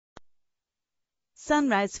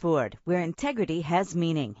Sunrise Ford, where integrity has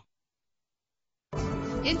meaning.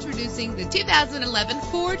 Introducing the 2011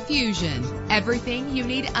 Ford Fusion. Everything you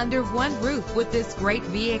need under one roof with this great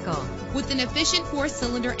vehicle. With an efficient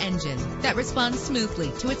 4-cylinder engine that responds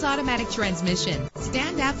smoothly to its automatic transmission.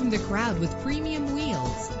 Stand out from the crowd with premium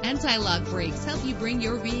wheels. Anti-lock brakes help you bring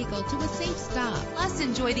your vehicle to a safe stop. Plus,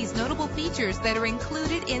 enjoy these notable features that are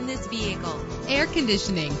included in this vehicle. Air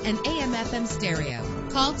conditioning and AM/FM stereo.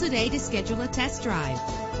 Call today to schedule a test drive.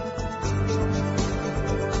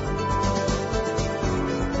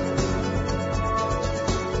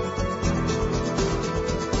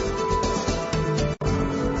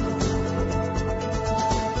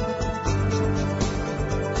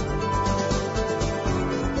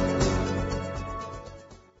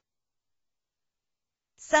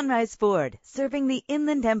 Sunrise Ford, serving the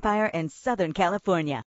Inland Empire and Southern California.